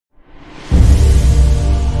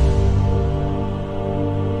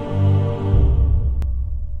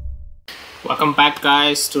Welcome back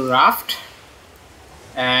guys to Raft,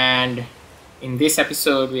 and in this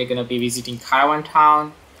episode we are going to be visiting Caravan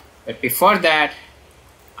Town. But before that,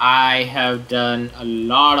 I have done a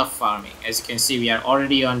lot of farming. As you can see, we are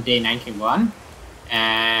already on day 91,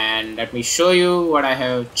 and let me show you what I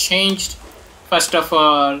have changed. First of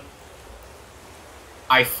all,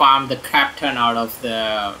 I farmed the crap ton out of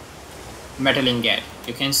the metal ingot.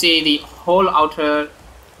 You can see the whole outer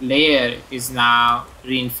layer is now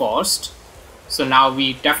reinforced, so now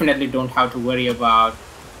we definitely don't have to worry about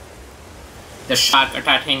the shark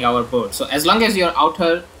attacking our boat. So as long as your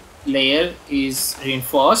outer layer is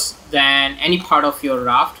reinforced, then any part of your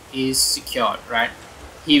raft is secured, right?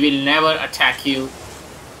 He will never attack you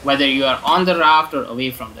whether you are on the raft or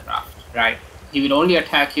away from the raft, right? He will only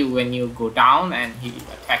attack you when you go down, and he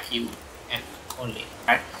will attack you and only,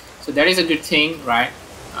 right? So that is a good thing, right?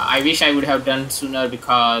 I wish I would have done sooner,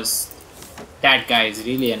 because that guy is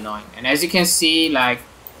really annoying. And as you can see, like,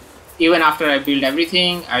 even after I build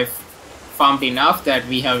everything, I've farmed enough that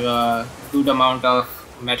we have a good amount of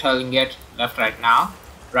metal ingot left right now,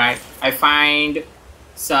 right? I find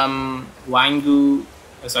some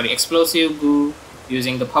explosive goo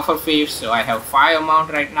using the puffer fish, so I have 5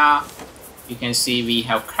 amount right now. You can see we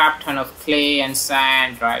have crap ton of clay and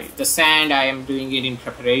sand, right? The sand, I am doing it in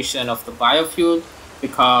preparation of the biofuel,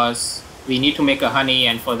 because we need to make a honey,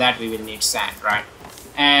 and for that we will need sand, right?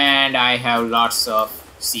 And I have lots of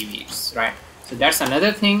seaweeds, right? So that's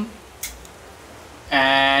another thing.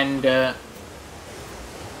 And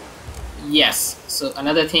yes, so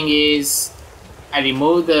another thing is I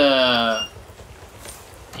remove the,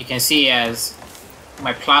 you can see as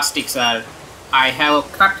my plastics are, I have a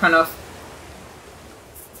crap ton of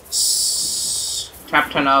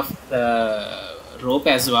the rope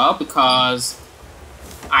as well, because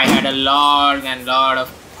I had a lot of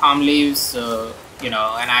palm leaves, so you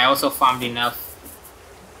know, and I also farmed enough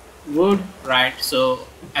wood, right? So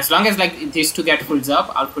as long as like these two get filled up,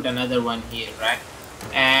 I'll put another one here, right?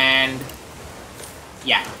 And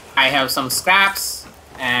yeah, I have some scraps,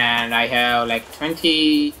 and I have like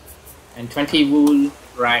 20 wool,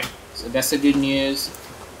 right? So that's the good news,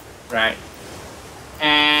 right?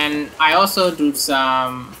 And I also do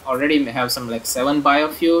some, already have some like 7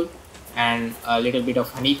 biofuel and a little bit of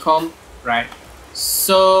honeycomb, right?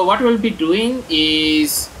 So what we'll be doing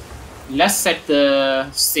is, let's set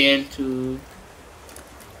the sail to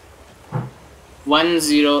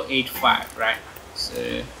 1085, right?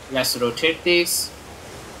 So let's rotate this.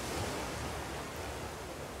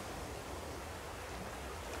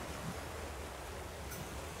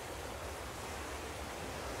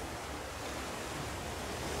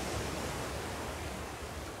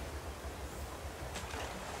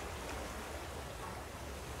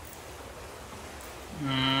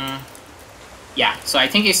 Yeah, so I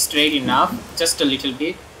think it's straight enough, just a little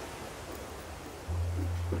bit.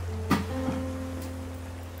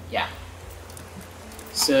 Yeah,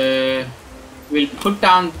 so we'll put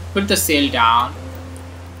the sail down,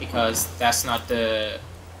 because that's not the,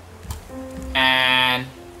 and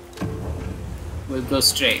we'll go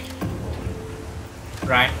straight,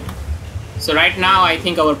 right? So right now I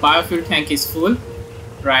think our biofuel tank is full,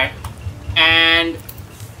 right? And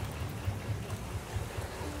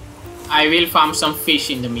I will farm some fish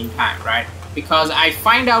in the meantime, right? Because I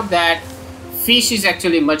find out that fish is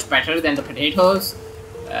actually much better than the potatoes.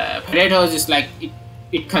 Potatoes is like,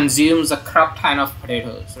 it consumes a crap ton of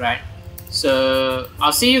potatoes, right? So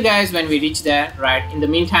I'll see you guys when we reach there, right? In the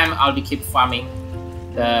meantime, I'll be keep farming.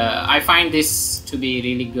 I find this to be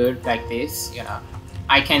really good, like this, you know.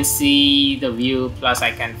 I can see the view, plus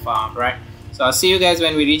I can farm, right? So I'll see you guys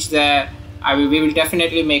when we reach there. We will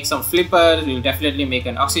definitely make some flippers, we will definitely make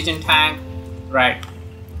an oxygen tank, right?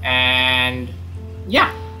 And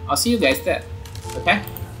yeah, I'll see you guys there, okay?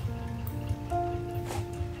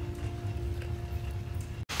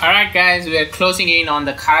 Alright guys, we are closing in on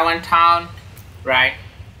the Caravan Town, right?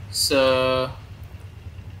 So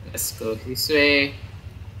let's go this way.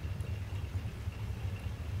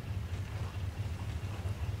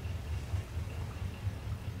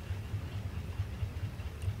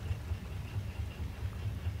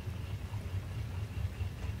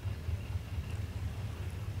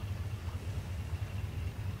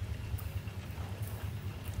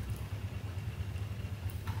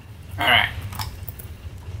 Alright.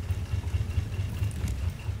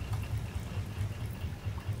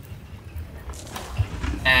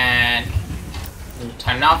 And we'll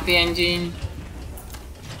turn off the engine.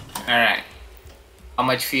 Alright. How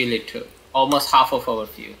much fuel it took? Almost half of our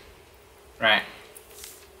fuel. Right.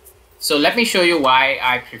 So let me show you why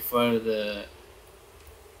I prefer the,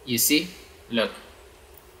 you see, look.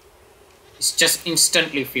 it just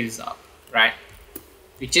instantly fills up, right?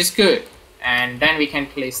 Which is good. And then we can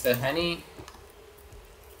place the honey.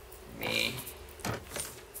 Let me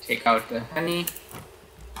take out the honey,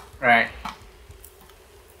 right?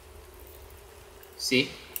 See?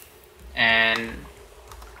 And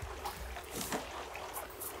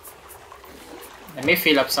let me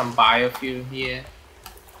fill up some biofuel here,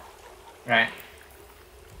 right?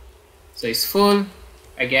 So it's full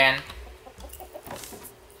again.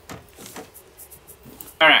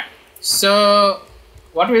 Alright, so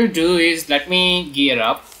what we'll do is, let me gear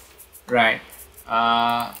up, right?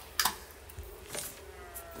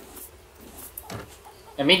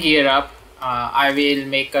 Let me gear up. I will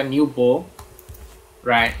make a new bow,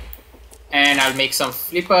 right? And I'll make some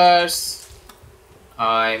flippers.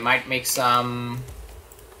 I might make some,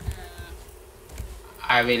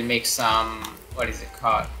 I will make some, what is it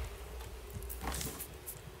called?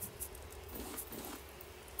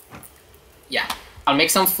 Yeah, I'll make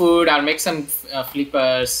some food, I'll make some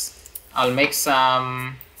flippers, I'll make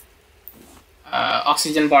some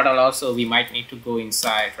oxygen bottle also. We might need to go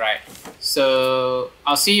inside, right? So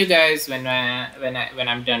I'll see you guys when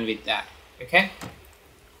I'm done with that. Okay.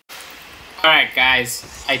 Alright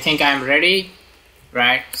guys, I think I'm ready,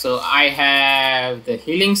 right? So I have the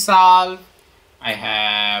healing salve, I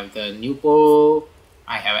have the new bow,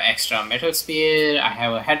 I have an extra metal spear, I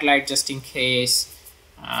have a headlight just in case,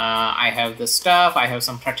 I have the stuff, I have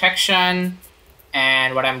some protection,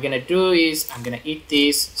 and what I'm gonna do is I'm gonna eat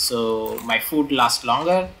this so my food lasts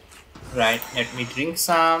longer, right? Let me drink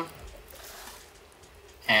some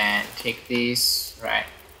and take this, right?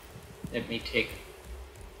 Let me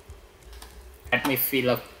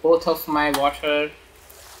fill up both of my water,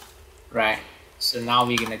 right? So now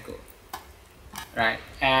we're gonna go, right?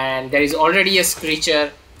 And there is already a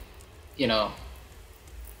screecher, you know,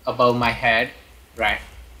 above my head, right?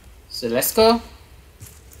 So let's go.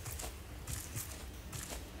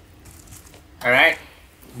 All right,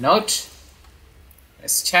 note,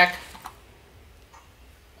 let's check.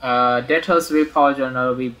 Details willpower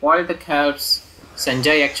journal. We boiled the kelps.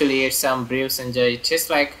 Sanjay actually ate some. Brave Sanjay. It tastes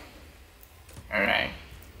like. All right.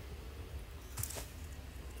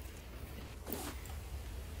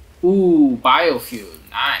 Ooh, biofuel.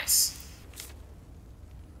 Nice.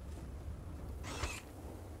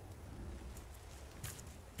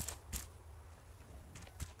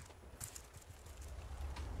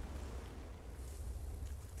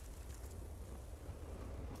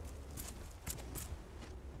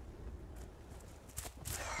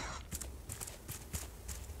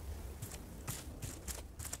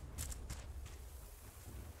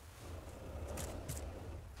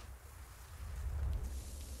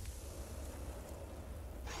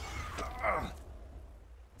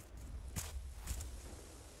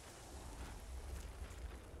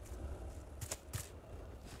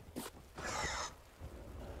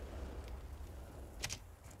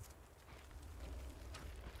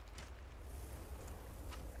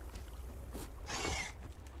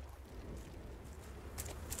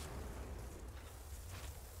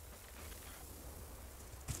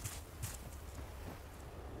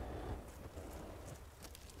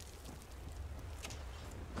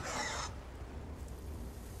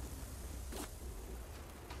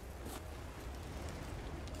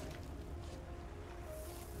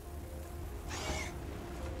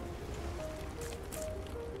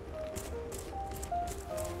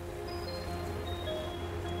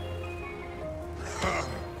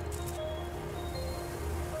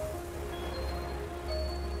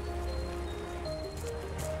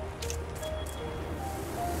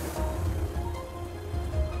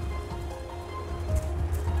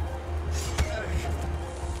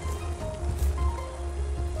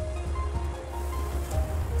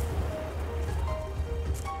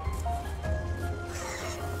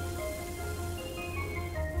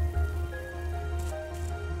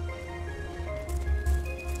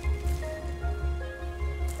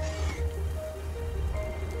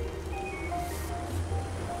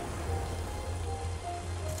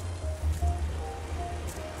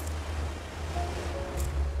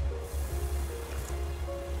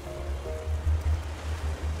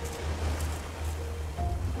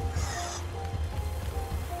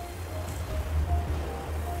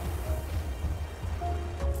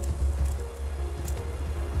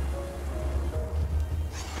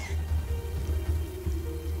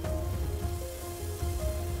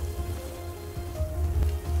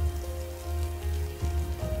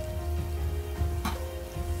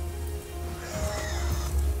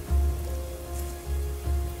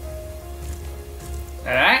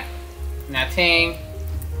 Alright, nothing.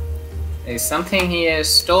 There's something here,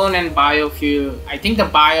 stone and biofuel. I think the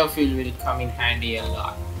biofuel will come in handy a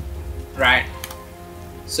lot. Right.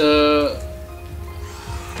 So,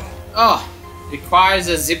 oh, requires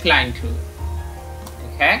a zipline too.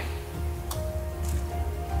 Okay.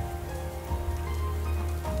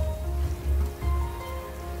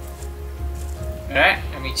 Alright,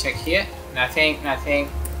 let me check here. Nothing, nothing.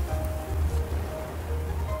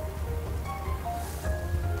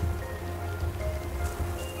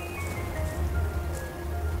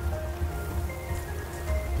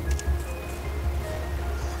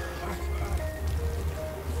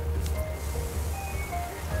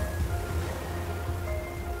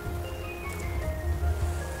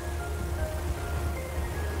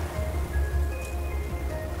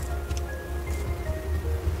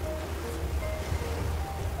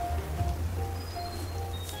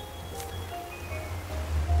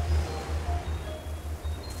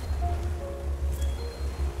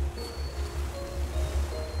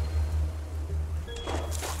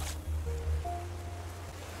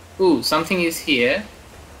 Ooh, something is here.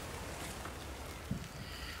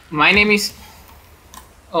 My name is...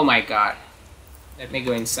 Oh my god. Let me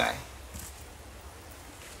go inside.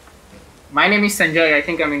 My name is Sanjay. I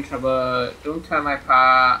think I'm in trouble. Don't tell my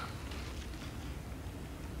pa.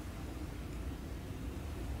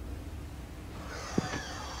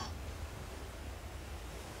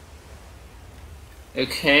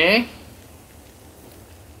 Okay.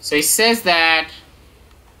 So it says that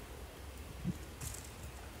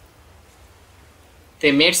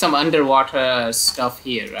they made some underwater stuff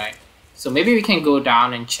here, right? So maybe we can go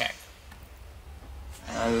down and check.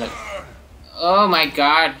 Look. Oh my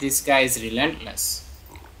god, this guy is relentless.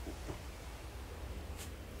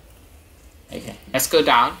 Okay, let's go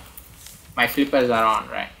down. My flippers are on,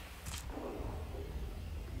 right?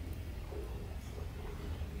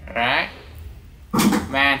 Right?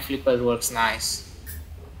 Man, flipper works nice.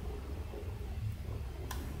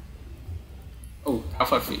 Oh,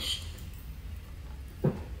 puffer fish.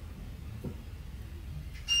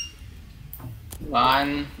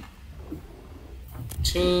 One,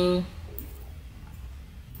 2,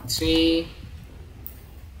 3,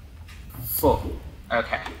 4.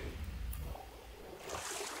 Okay.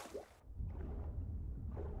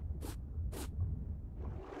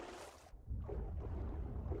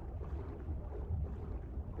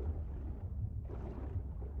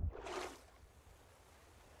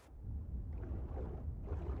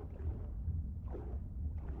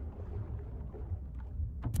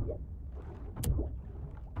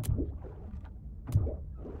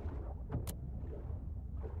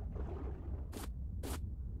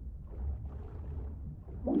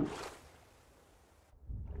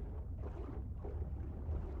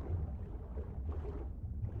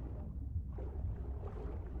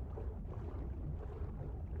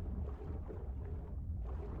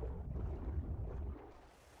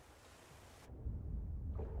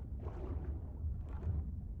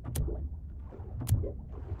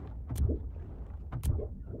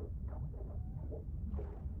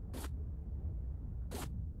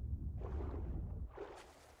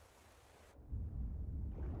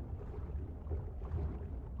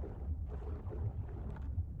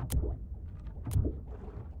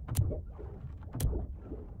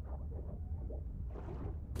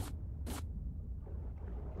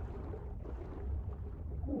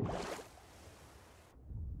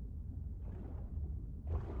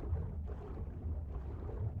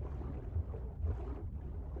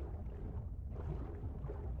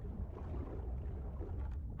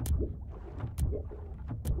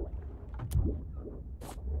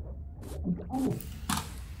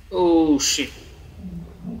 Oh shit.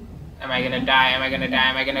 Am I gonna die? Am I gonna die?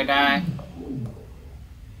 Am I gonna die?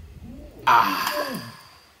 Ah.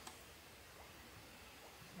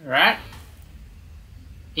 Right.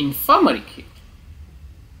 Infirmary kit.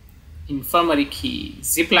 Infirmary key.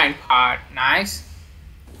 Zipline part. Nice.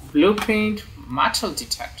 Blueprint. Metal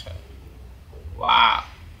detector. Wow.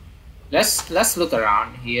 Let's look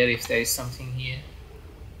around here if there is something here.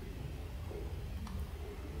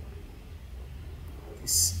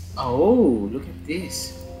 Oh, look at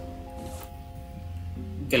this.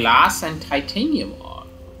 Glass and titanium ore.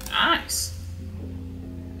 Nice.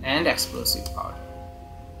 And explosive powder.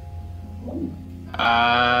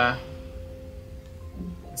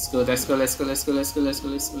 Let's go, let's go, let's go, let's go, let's go, let's go,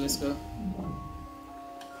 let's go, let's go.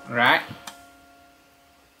 Right.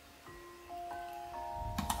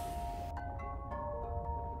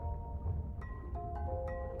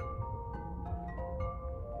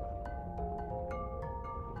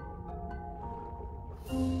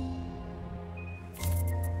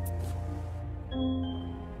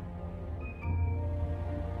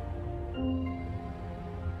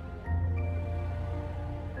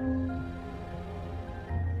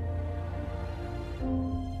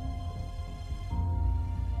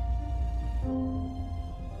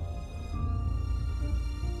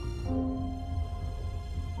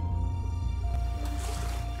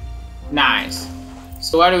 Nice.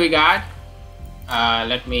 So what do we got?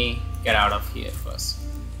 Let me get out of here first.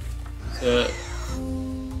 So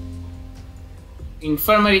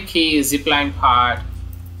infirmary key, zipline part.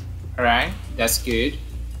 Alright, that's good.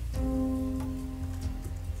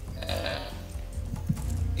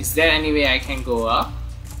 Is there any way I can go up?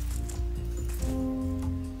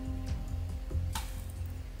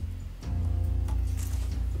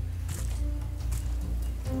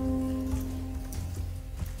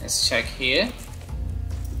 Let's check here.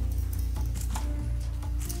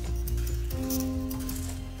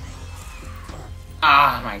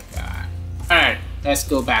 Ah, my god. Alright, let's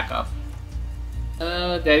go back up.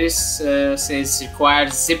 There is says required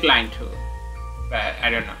zipline too, but I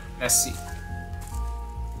don't know. Let's see.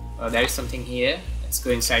 Oh, there is something here. Let's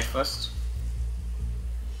go inside first.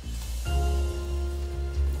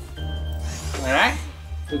 Alright,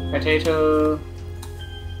 cooked potato.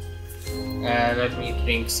 Let me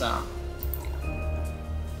drink some.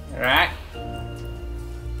 Alright.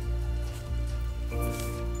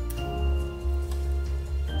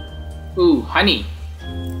 Ooh, honey.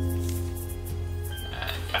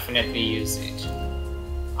 Definitely use it.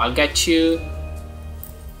 I'll get you.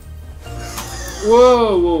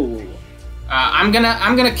 Whoa, whoa, whoa. I'm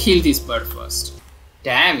gonna kill this bird first.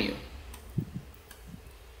 Damn you.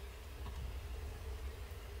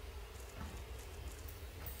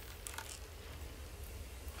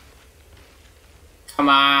 Come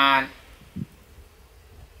on.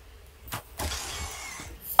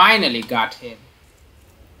 Finally got him.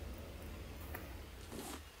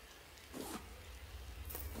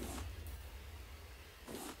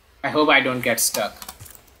 I hope I don't get stuck.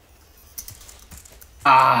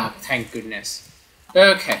 Ah, thank goodness.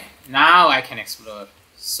 Okay, now I can explore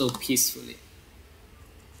so peacefully.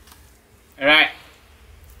 Alright.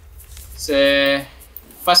 So,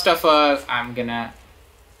 first of all, I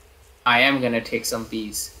am gonna take some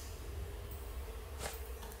bees.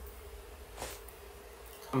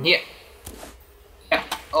 Come here. Yeah.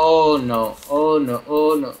 Oh no, oh no,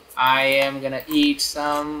 oh no. I am gonna eat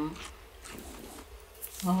some.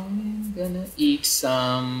 I'm gonna eat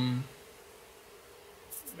some.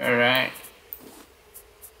 Alright.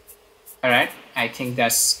 Alright, I think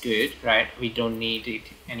that's good, right? We don't need it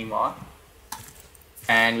anymore.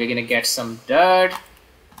 And we're gonna get some dirt.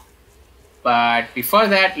 But before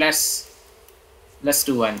that, let's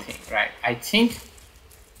do one thing, right? I think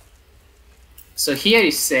so. Here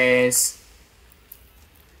it says,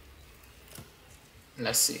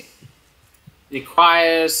 let's see,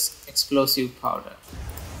 requires explosive powder.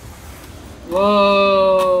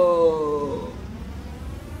 Whoa!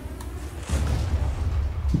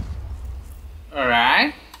 All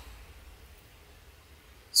right.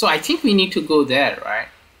 So I think we need to go there, right?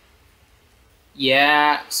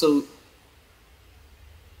 Yeah. So.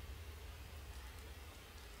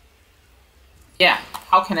 Yeah,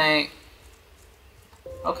 how can I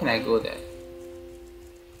go there?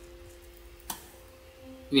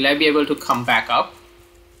 Will I be able to come back up?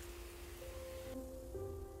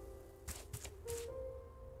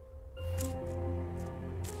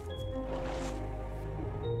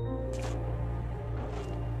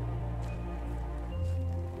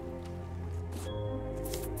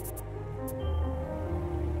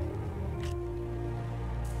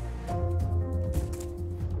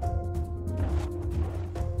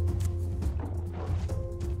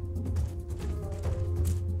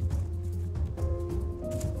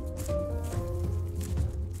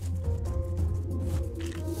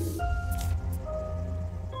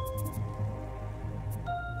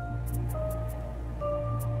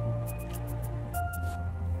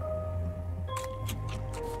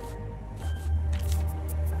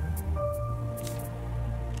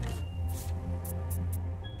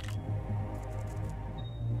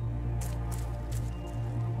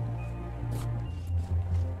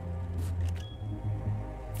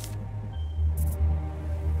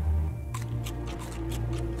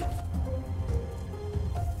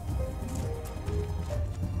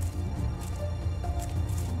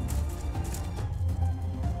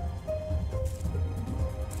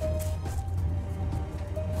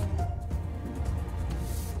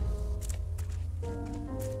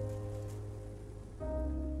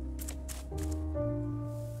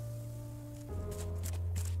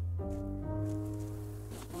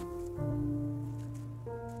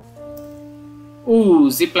 Ooh,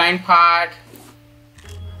 zipline part.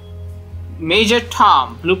 Major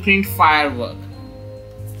Tom, blueprint firework.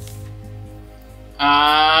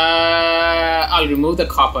 I'll remove the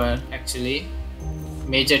copper actually.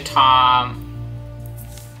 Major Tom.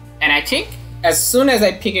 And I think as soon as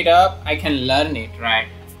I pick it up, I can learn it, right?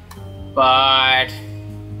 But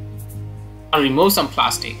I'll remove some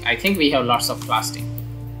plastic. I think we have lots of plastic.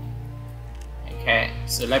 Okay,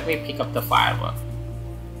 so let me pick up the firework.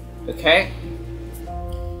 Okay,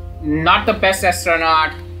 not the best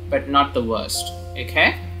astronaut, but not the worst.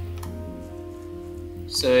 Okay,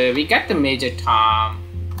 so we got the Major Tom.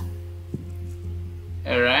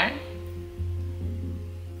 All right,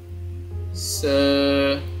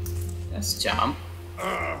 so let's jump.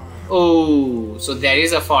 Oh, so there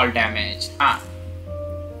is a fall damage, huh?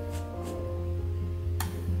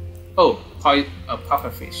 Oh, a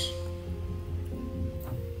pufferfish.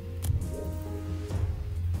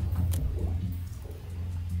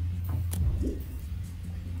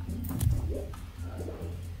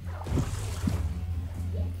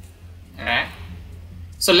 Alright.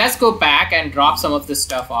 So let's go back and drop some of this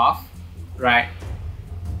stuff off, right?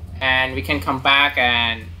 And we can come back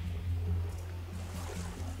and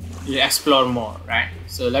explore more, right?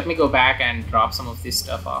 So let me go back and drop some of this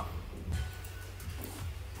stuff off.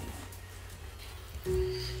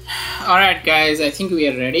 Alright guys, I think we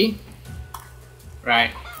are ready.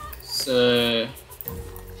 Right. So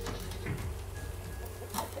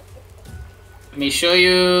let me show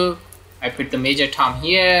you. I put the Major Tom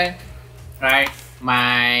here, right?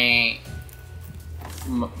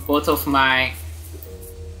 Both of my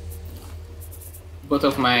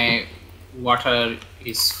water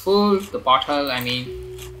is full, the bottle, I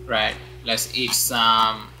mean, right? Let's eat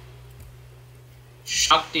some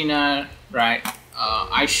shark dinner, right?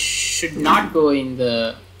 I shouldn't go in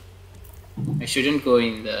the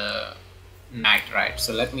night, right?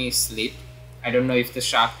 So let me sleep. I don't know if the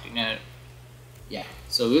shark dinner, yeah,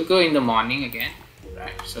 so we'll go in the morning again,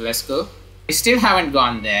 right? So let's go. We still haven't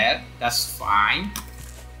gone there, that's fine,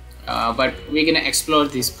 but we're gonna explore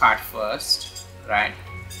this part first, right?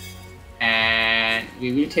 And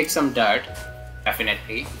we will take some dirt,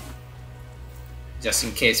 definitely, just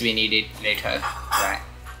in case we need it later, right?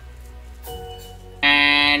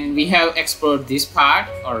 And we have explored this part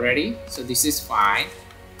already, so this is fine,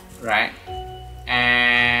 right?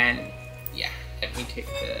 And yeah, let me take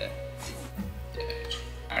the dirt.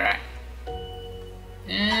 All right,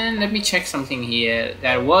 and let me check something here.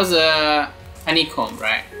 There was a honeycomb,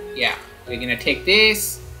 right? Yeah, we're gonna take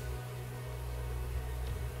this.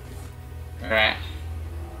 All right.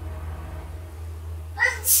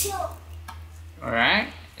 All right,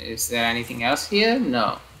 is there anything else here?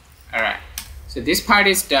 No. All right, so this part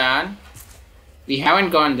is done. We haven't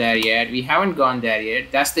gone there yet.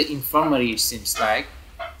 That's the infirmary, it seems like,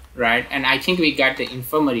 right? And I think we got the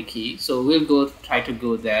infirmary key, so we'll try to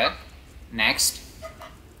go there next.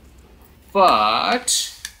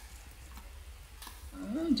 But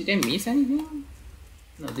did I miss anything?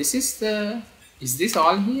 No, this is the, is this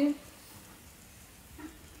all here?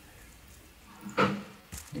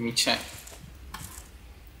 Let me check.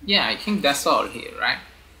 Yeah, I think that's all here, right?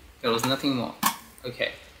 There was nothing more.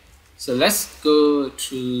 Okay, so let's go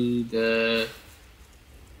to the,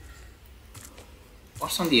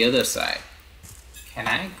 what's on the other side? Can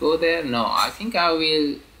I go there? No, I think I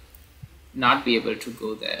will not be able to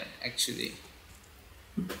go there actually.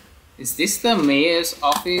 Is this the mayor's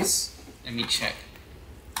office? Let me check.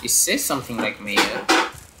 It says something like mayor.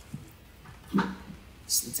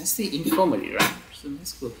 So that's the infirmary, right? So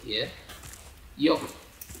let's go here. Yo.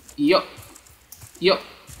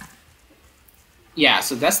 Yeah,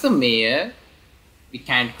 so that's the mayor. We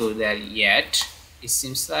can't go there yet, it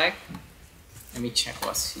seems like. Let me check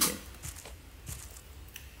what's here.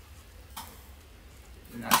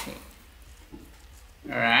 Nothing.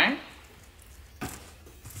 Alright.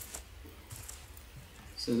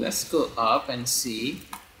 So let's go up and see.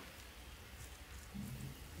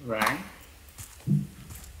 Right.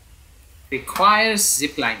 Requires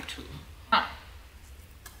zipline too. Huh.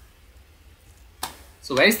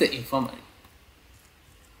 So where is the infirmary?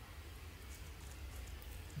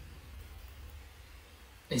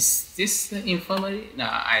 Is this the infirmary? No,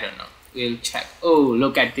 I don't know. We'll check. Oh,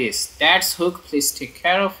 look at this. That's Hook. Please take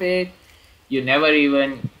care of it. You never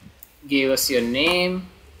even gave us your name.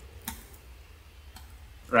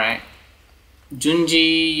 Right.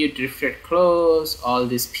 Junji, you drifted close. All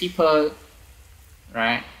these people.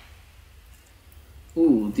 Right.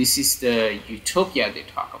 Ooh, this is the utopia they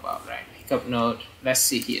talk about, right? Pick up note. Let's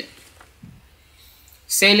see here.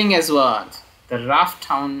 Sailing as well. The Raft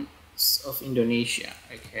towns of Indonesia.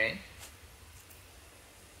 Okay.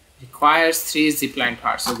 Requires 3 zipline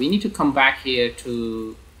parts. So we need to come back here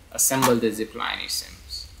to assemble the zipline, it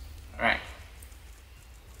seems. Alright.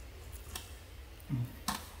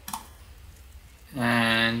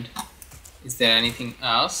 And is there anything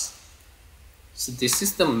else? So this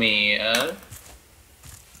is the mayor.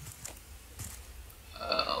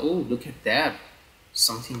 Oh, look at that.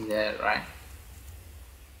 Something there, right?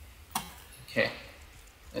 Okay,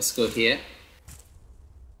 let's go here.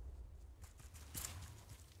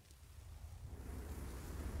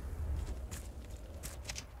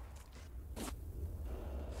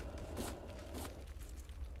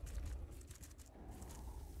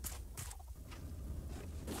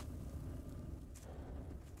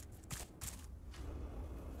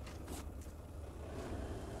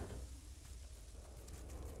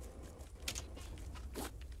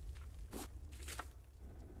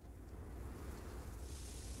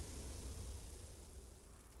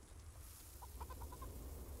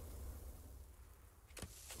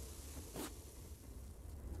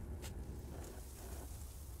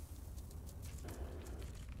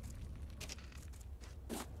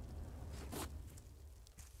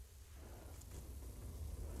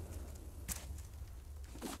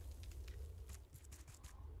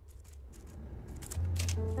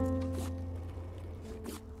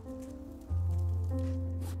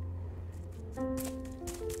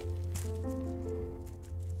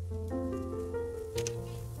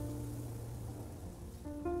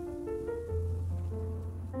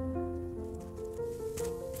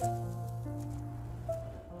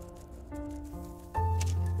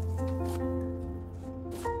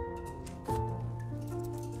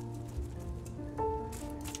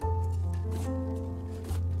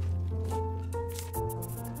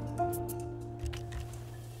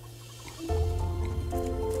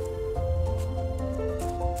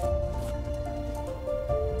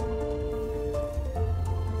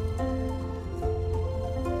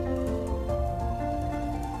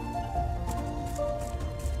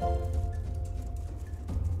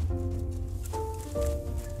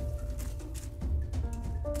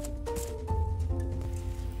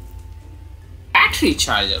 Battery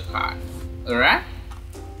charger part. Alright.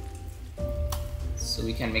 So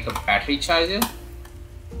we can make a battery charger.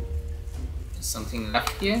 Is something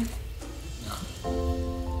left here? No.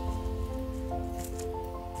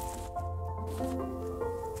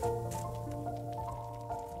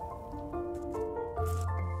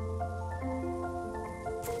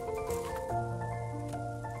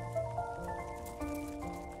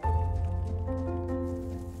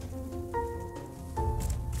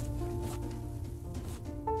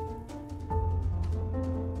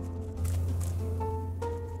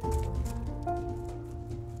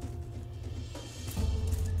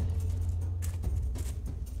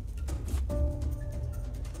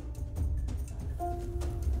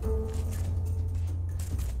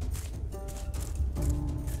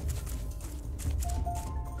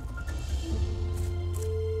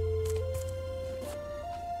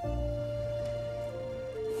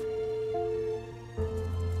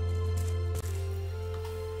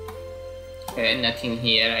 Okay, nothing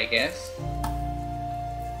here, I guess.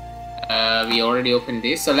 We already opened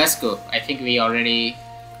this, so let's go. I think we already...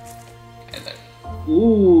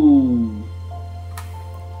 Ooh!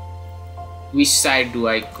 Which side do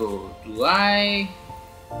I go? Do I...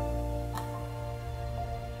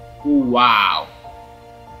 Ooh, wow!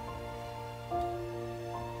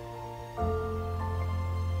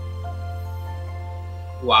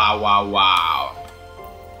 Wow, wow, wow.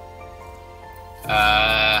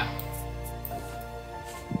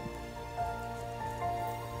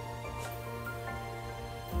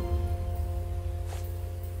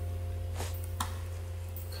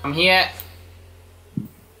 Come here.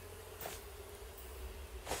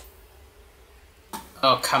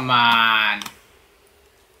 Oh, come on.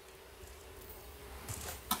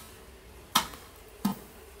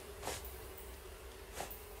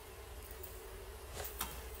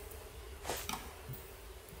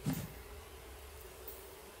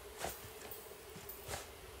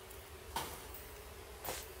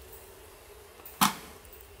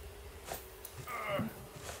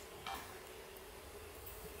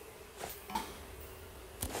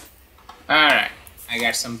 Alright, I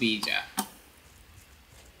got some bija.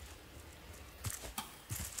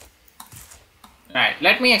 Right,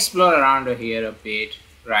 let me explore around here a bit.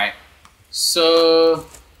 Right, so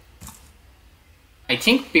I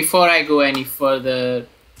think before I go any further,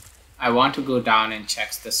 I want to go down and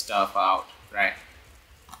check the stuff out. Right,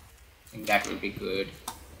 I think that would be good.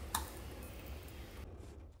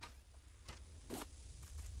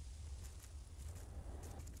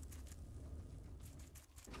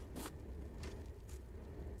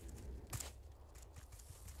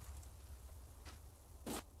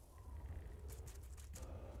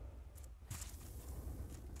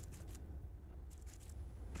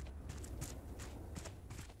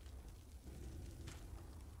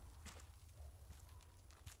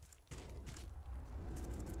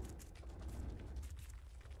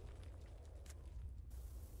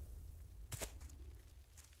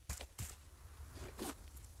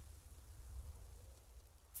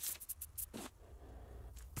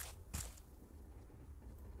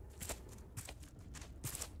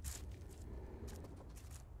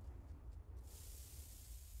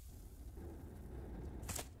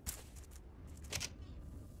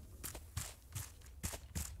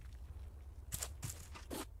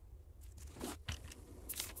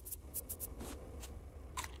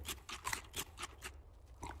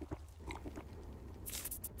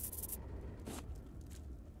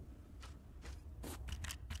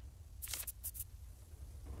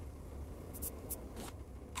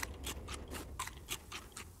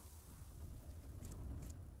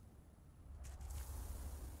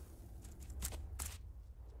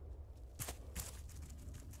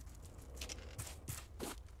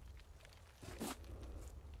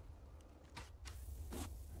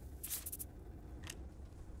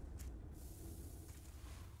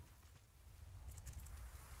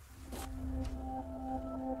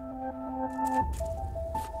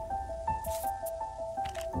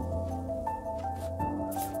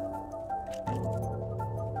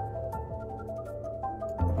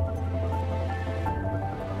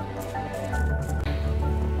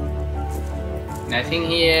 Nothing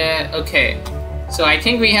here. Okay, so I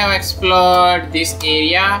think we have explored this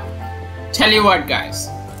area. Tell you what, guys.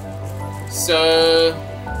 So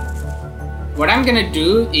what I'm gonna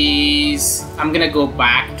do is I'm gonna go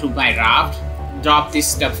back to my raft, drop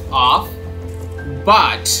this stuff off,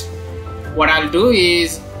 but what I'll do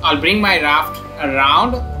is I'll bring my raft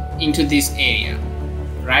around into this area,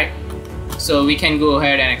 right? So we can go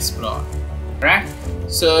ahead and explore, right?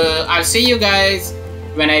 So I'll see you guys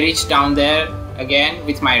when I reach down there again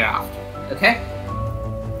with my raft. Okay,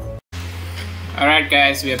 all right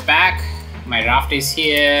guys, we're back. My raft is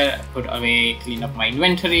here. Put away, clean up my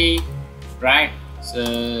inventory, right?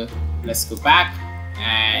 So let's go back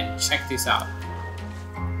and check this out,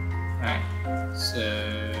 right?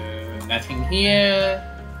 So nothing here,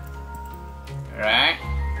 right?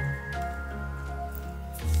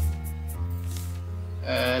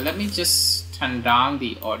 Let me just turn down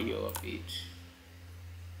the audio a bit.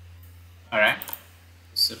 All right,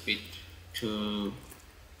 it's a bit too.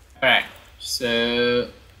 All right, so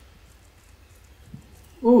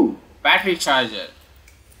ooh, battery charger.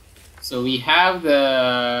 So we have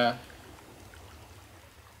the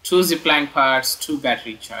 2 zipline parts, 2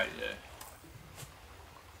 battery charger.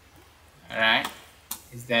 All right,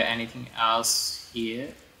 is there anything else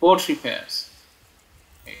here? Boat repairs.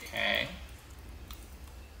 Okay,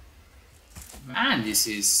 man, this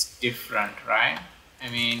is different, right? I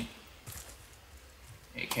mean,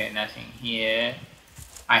 okay, nothing here.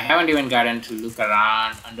 I haven't even gotten to look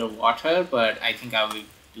around underwater, but I think I will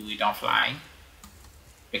do it offline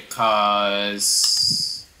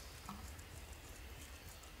because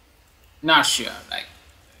not sure, like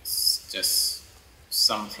it's just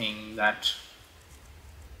something that.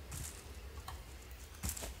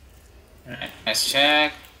 All right, let's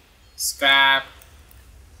check. Scrap.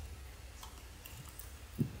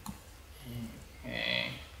 Okay,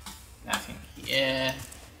 nothing here.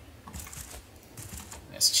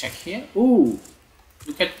 Let's check here. Ooh,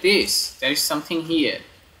 look at this. There is something here.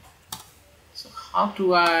 So how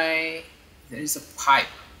do I... There is a pipe.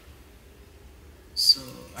 So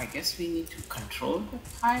I guess we need to control the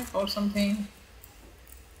pipe or something.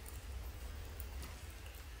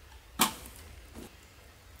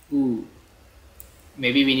 Ooh,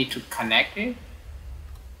 maybe we need to connect it.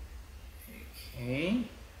 Okay,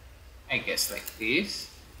 I guess like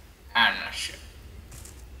this. I'm not sure.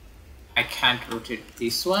 I can't rotate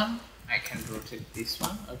this one. I can rotate this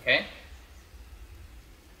one. Okay,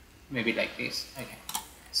 maybe like this. Okay,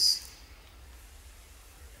 yes.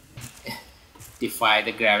 Defy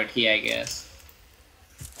the gravity, I guess.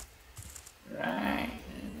 Right.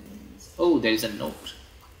 Oh, there is a note.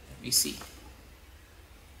 Let me see.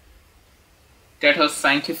 That was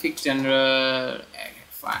scientific general. Okay,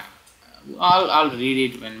 fine. I'll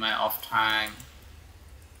read it when my off time.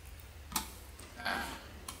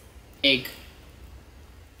 Egg.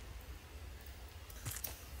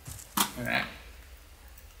 Alright.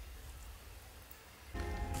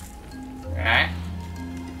 Right.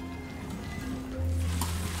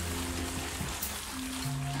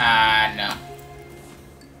 No.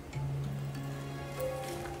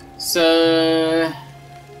 So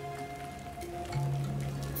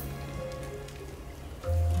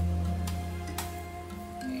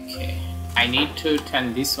okay, I need to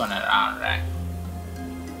turn this one around, right?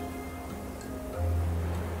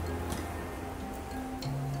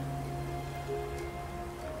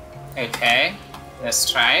 Okay, let's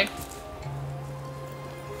try it.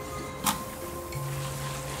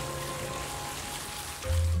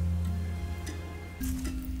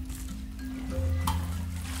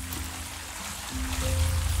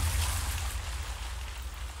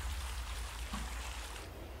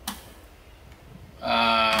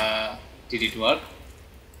 Did it work?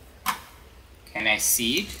 Can I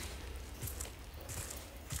see it?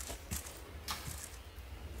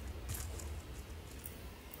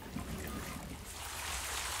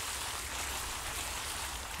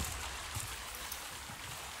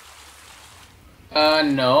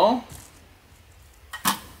 No.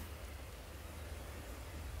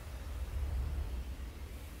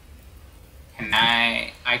 Can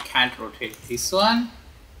I can't rotate this one.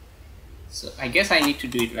 So I guess I need to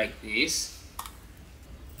do it like this.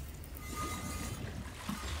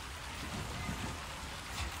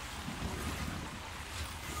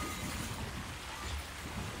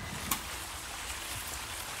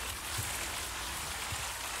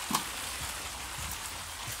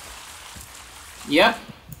 Yep.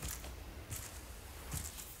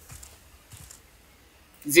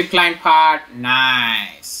 Zipline part,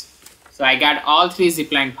 nice. So I got all 3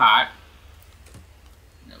 zipline part.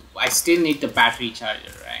 I still need the battery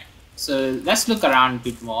charger, right? So let's look around a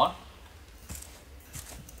bit more.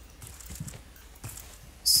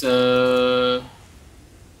 So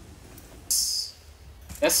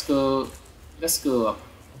let's go up.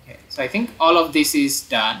 Okay, so I think all of this is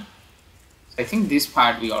done. So I think this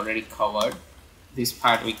part we already covered. This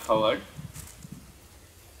part we covered.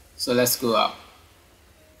 So let's go up.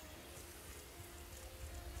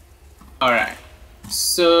 All right.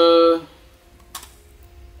 So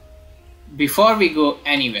before we go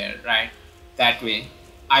anywhere, right, that way,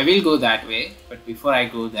 I will go that way, but before I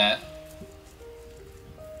go there,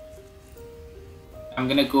 I'm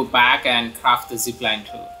gonna go back and craft the zipline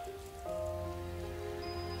tool,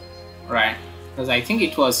 right, because I think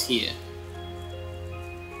it was here.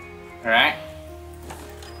 All right,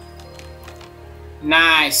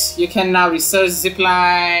 nice. You can now research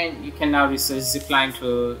zipline. You can now research zipline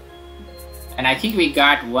tool, and I think we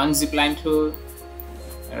got one zipline tool.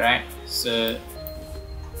 All right, so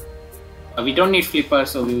we don't need flipper,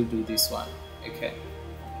 so we'll do this one. Okay.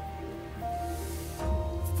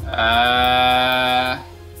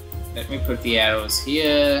 Let me put the arrows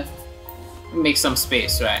here. Make some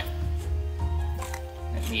space, right?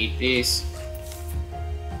 I need this.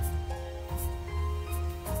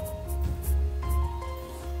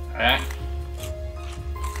 Alright.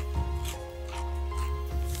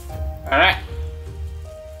 Alright.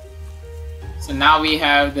 So now we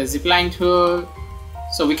have the zipline tool.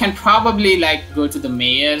 So we can probably like go to the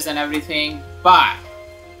mayors and everything, but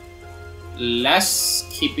let's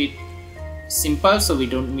keep it simple so we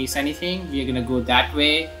don't miss anything. We're gonna go that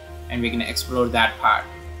way and we're gonna explore that part.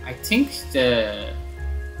 I think the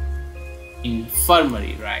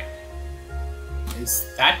infirmary, right? Is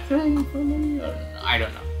that the infirmary or no? I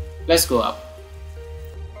don't know. Let's go up.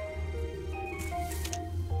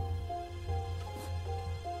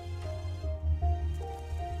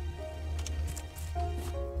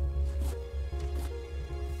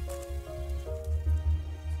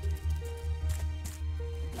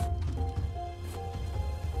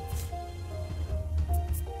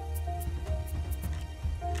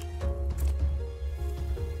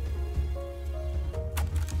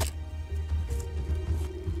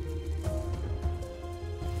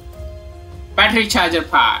 Battery charger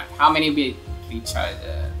part. How many battery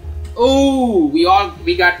charger? Oh, we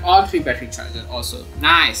got all 3 battery charger also.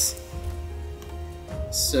 Nice.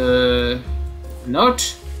 So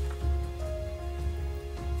note.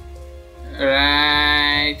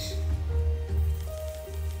 Right.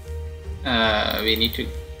 We need to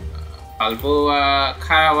Balboa,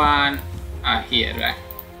 Caravan are here, right?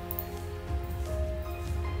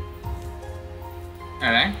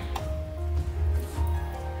 All right.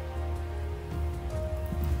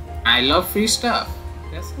 I love free stuff.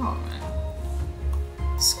 That's all, man.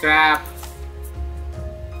 Scrap.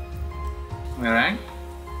 Alright.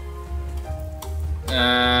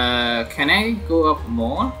 Can I go up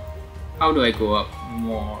more? How do I go up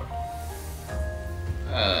more?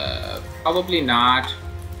 Probably not.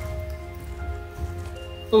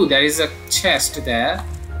 Oh, there is a chest there.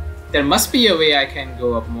 There must be a way I can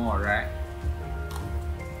go up more, right?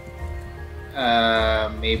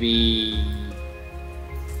 Maybe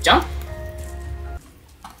jump?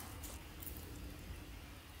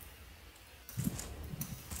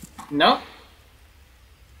 No.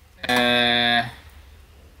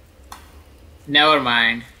 Never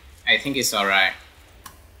mind. I think it's alright.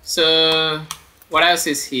 So what else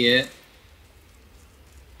is here?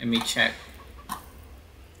 Let me check.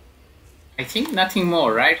 I think nothing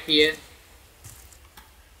more right here.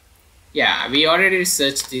 Yeah, we already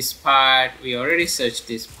researched this part. We already searched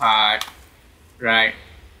this part, right?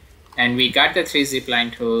 And we got the 3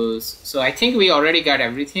 zipline tools. So I think we already got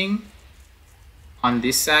everything on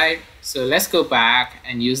this side. So let's go back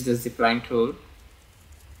and use the zipline tool.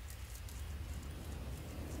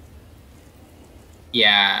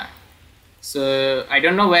 Yeah. So I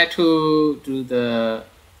don't know where to do the...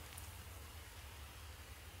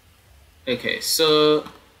 Okay, so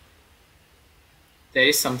there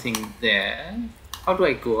is something there. How do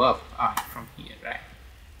I go up? Ah, from here, right?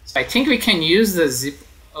 So I think we can use the zip.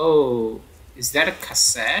 Oh, is that a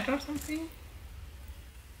cassette or something?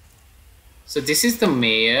 So this is the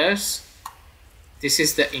mayor's. This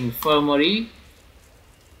is the infirmary.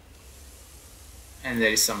 And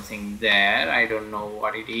there is something there. I don't know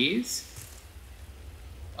what it is.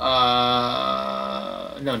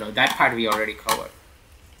 No, that part we already covered.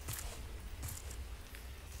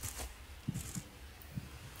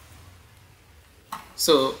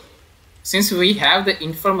 So since we have the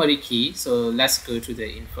infirmary key, so let's go to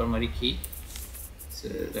the infirmary key. So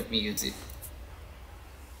let me use it.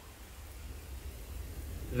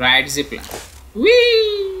 Ride zipline.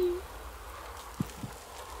 Whee!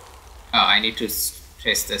 Oh, I need to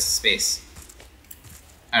press the space.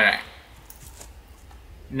 All right.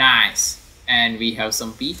 Nice. And we have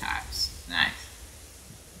some beehives. Nice.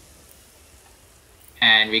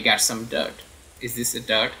 And we got some dirt. Is this a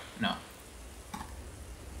dirt? No.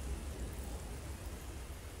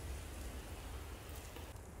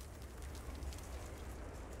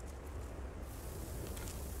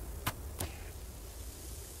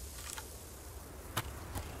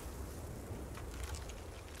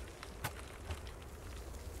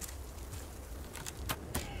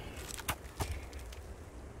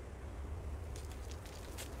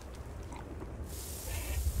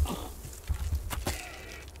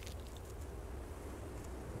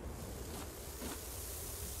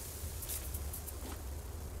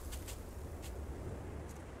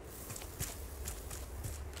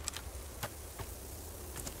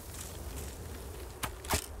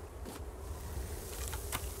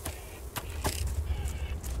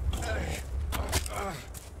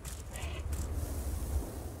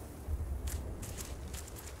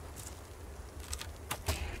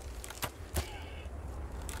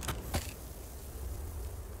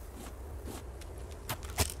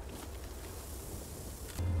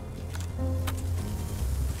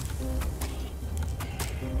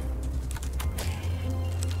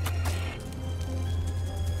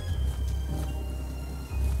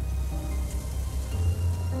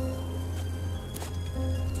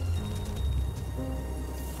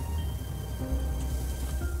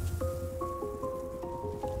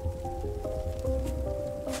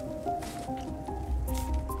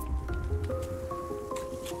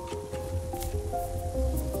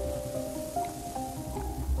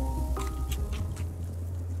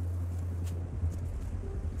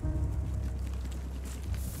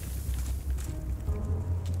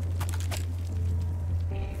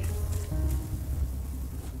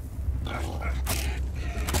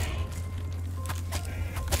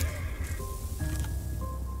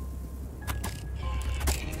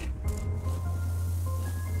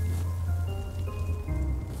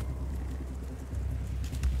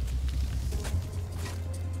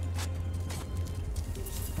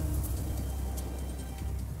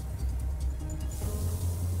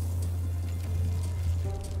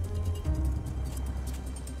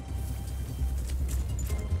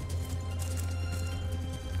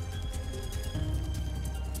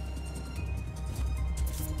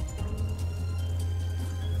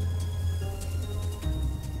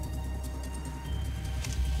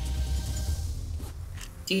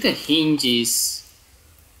 I think the hinge is.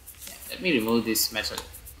 Yeah, let me remove this metal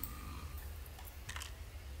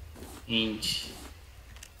hinge.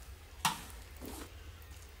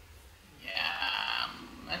 Yeah,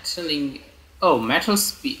 metaling. Oh, metal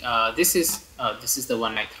speed. This is the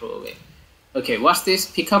one I threw away. Okay, what's this?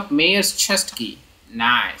 Pick up Mayor's chest key.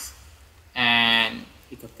 Nice. And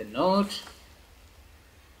pick up the note.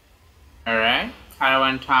 All right.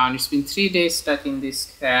 Caravan town. It's been 3 days stuck in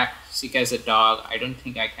this crack. Sick as a dog. I don't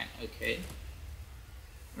think I can. Okay.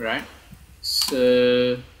 Right.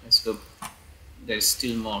 So let's go. There's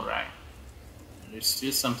still more, right? There's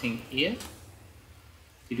still something here.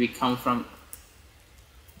 Did we come from?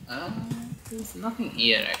 There's nothing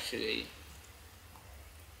here actually.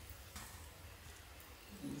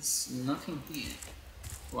 There's nothing here.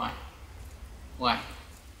 Why? Why?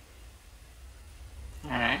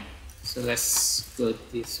 All right. So let's go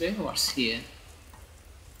this way. What's here?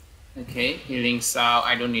 Okay, healing saw.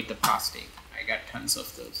 I don't need the plastic. I got tons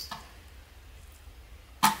of those.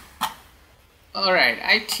 Alright,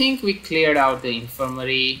 I think we cleared out the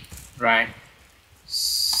infirmary, right?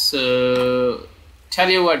 So, tell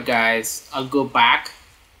you what guys, I'll go back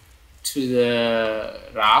to the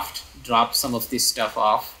raft, drop some of this stuff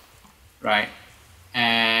off, right?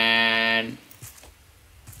 And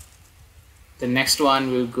the next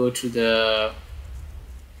one will go to the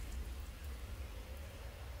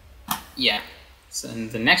so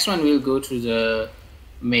the next one will go to the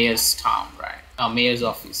mayor's town, right? Mayor's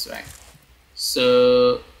office, right?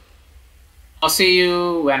 So I'll see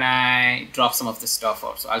you when I drop some of the stuff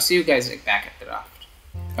off. So I'll see you guys back at the raft.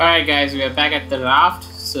 Alright guys, we are back at the raft.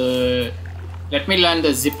 So let me learn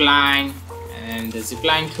the zip line and the zip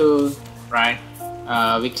line tool, right?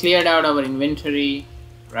 We cleared out our inventory.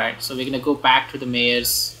 Right, so we're gonna go back to the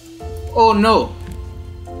mayor's. Oh no!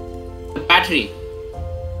 The battery.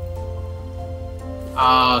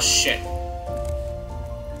 Oh shit.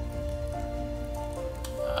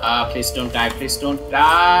 Please don't die, please don't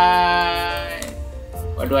die.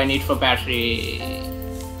 What do I need for battery?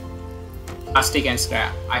 Plastic and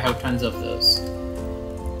scrap. I have tons of those.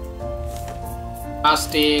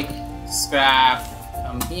 Plastic, scrap,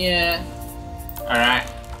 come here. Alright.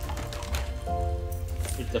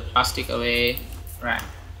 Put the plastic away. Right.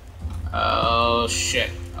 Oh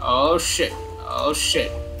shit. Oh shit. Oh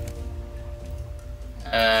shit.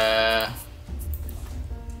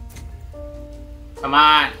 Come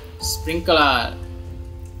on. Sprinkler.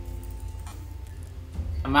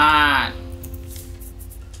 Come on.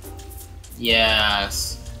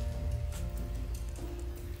 Yes.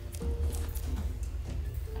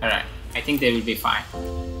 Alright. I think they will be fine.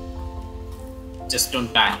 Just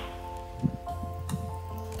don't die.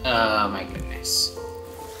 Oh my goodness.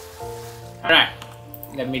 Alright.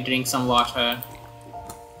 Let me drink some water.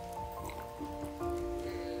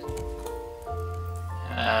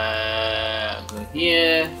 Go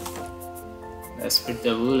here. Let's put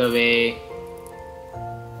the wool away.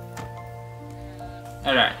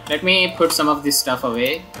 Alright, let me put some of this stuff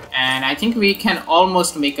away. And I think we can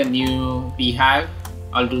almost make a new beehive.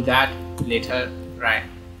 I'll do that later, right?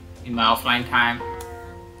 In my offline time.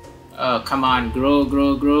 Oh, come on, grow,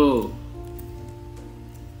 grow, grow.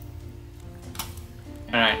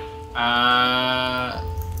 Alright.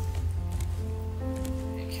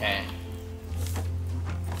 Okay.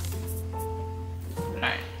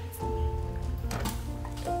 Right.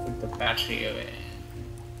 Put the battery away.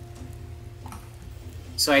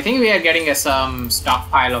 So I think we are getting some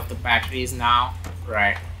stockpile of the batteries now,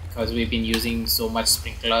 right? Because we've been using so much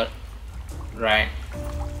sprinkler, right?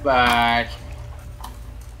 But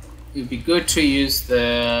it would be good to use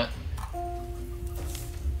the...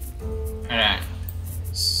 Alright.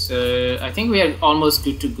 So I think we are almost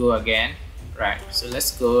good to go again, right? So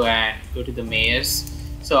let's go and go to the mayor's.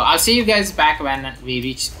 So I'll see you guys back when we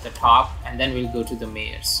reach the top, and then we'll go to the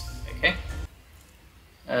mayor's. Okay.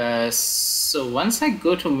 So once I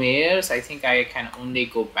go to mayor's, I think I can only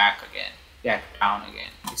go back down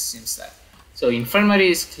again. It seems like. So infirmary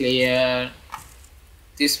is clear.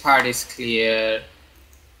 This part is clear.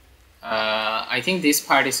 I think this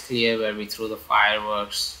part is clear where we threw the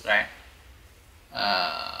fireworks, right?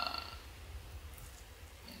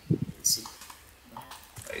 Let's see.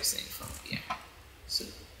 Where is the infirmary? Yeah. So,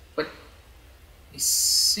 but it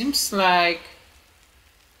seems like,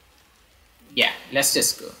 yeah, let's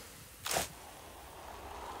just go.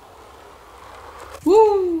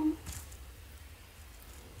 Woo!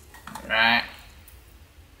 Right.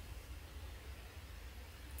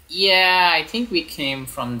 Yeah, I think we came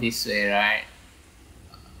from this way, right?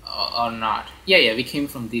 Or not? Yeah, we came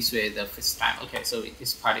from this way the first time. Okay, so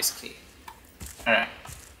this part is clear. Alright.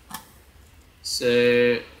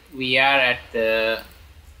 So we are at the...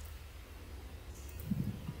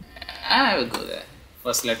 I will go there.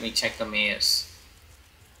 First, let me check the mayor's.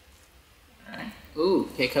 Alright. Ooh,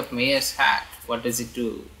 take up mayor's hat. What does it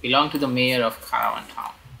do? Belong to the mayor of Caravan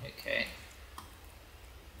Town. Okay.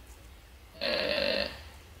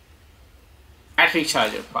 Battery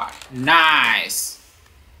charger part. Nice!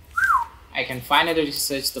 I can finally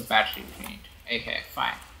research the battery print. Okay,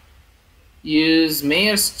 fine. Use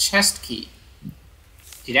mayor's chest key.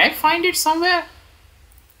 Did I find it somewhere?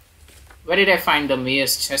 Where did I find the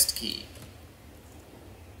mayor's chest key?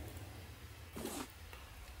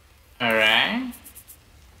 Alright.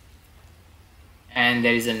 And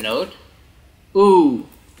there is a note. Ooh.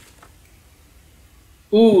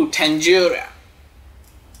 Ooh, Tanjura.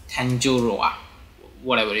 Tanjura.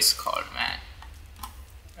 Whatever it's called, man.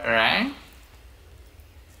 Alright.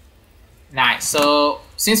 Nice. So,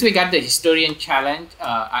 since we got the historian challenge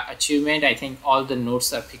achievement, I think all the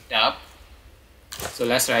notes are picked up. So,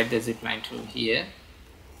 let's write the zipline tool here.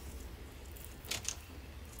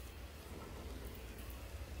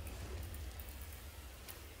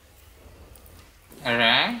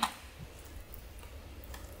 Alright.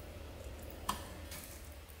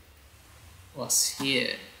 What's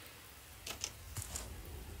here?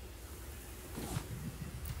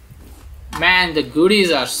 Man, the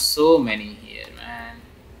goodies are so many here, man.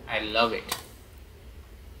 I love it.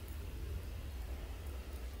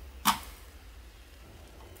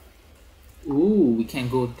 Ooh, we can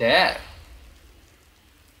go there.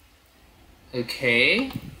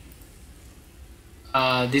 Okay.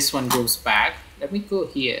 This one goes back. Let me go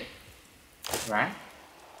here. Right?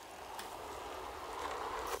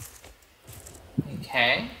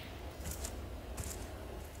 Okay.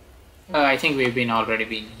 I think we've already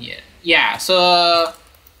been here. Yeah, so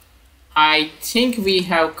I think we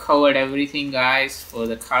have covered everything, guys, for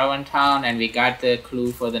the Caravan Town, and we got the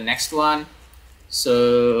clue for the next one.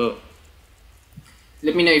 So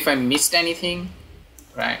let me know if I missed anything,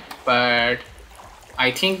 right? But I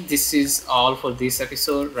think this is all for this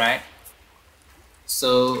episode, right?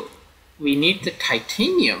 So we need the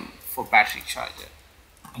titanium for battery charger.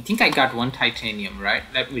 I think I got one titanium, right?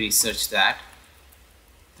 Let me research that.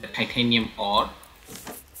 The titanium ore.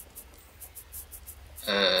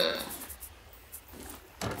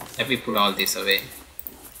 Let me put all this away.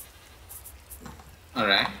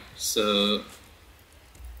 Alright, so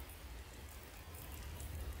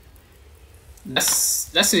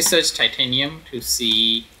let's research titanium to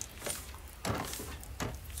see.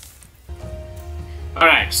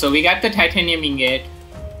 Alright, so we got the titanium ingot,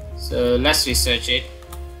 so let's research it.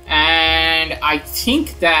 And I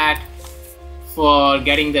think that for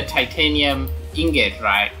getting the titanium ingot,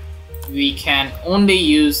 right, we can only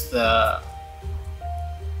use the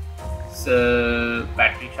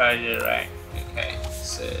battery charger, right? Okay,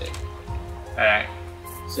 so alright,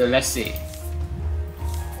 so let's see.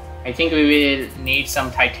 I think we will need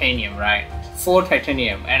some titanium, right? 4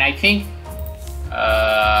 titanium, and I think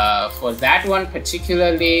for that one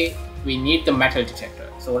particularly we need the metal detector.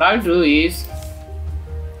 So what I'll do is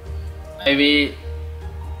I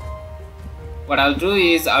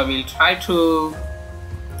will try to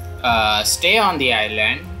stay on the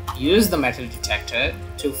island, use the metal detector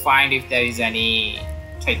to find if there is any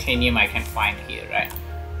titanium I can find here, right?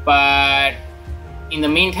 But in the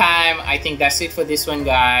meantime, I think that's it for this one,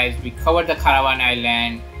 guys. We covered the Caravan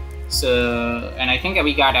Island, so, and I think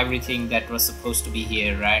we got everything that was supposed to be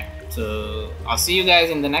here, right? So I'll see you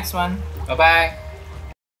guys in the next one. Bye bye.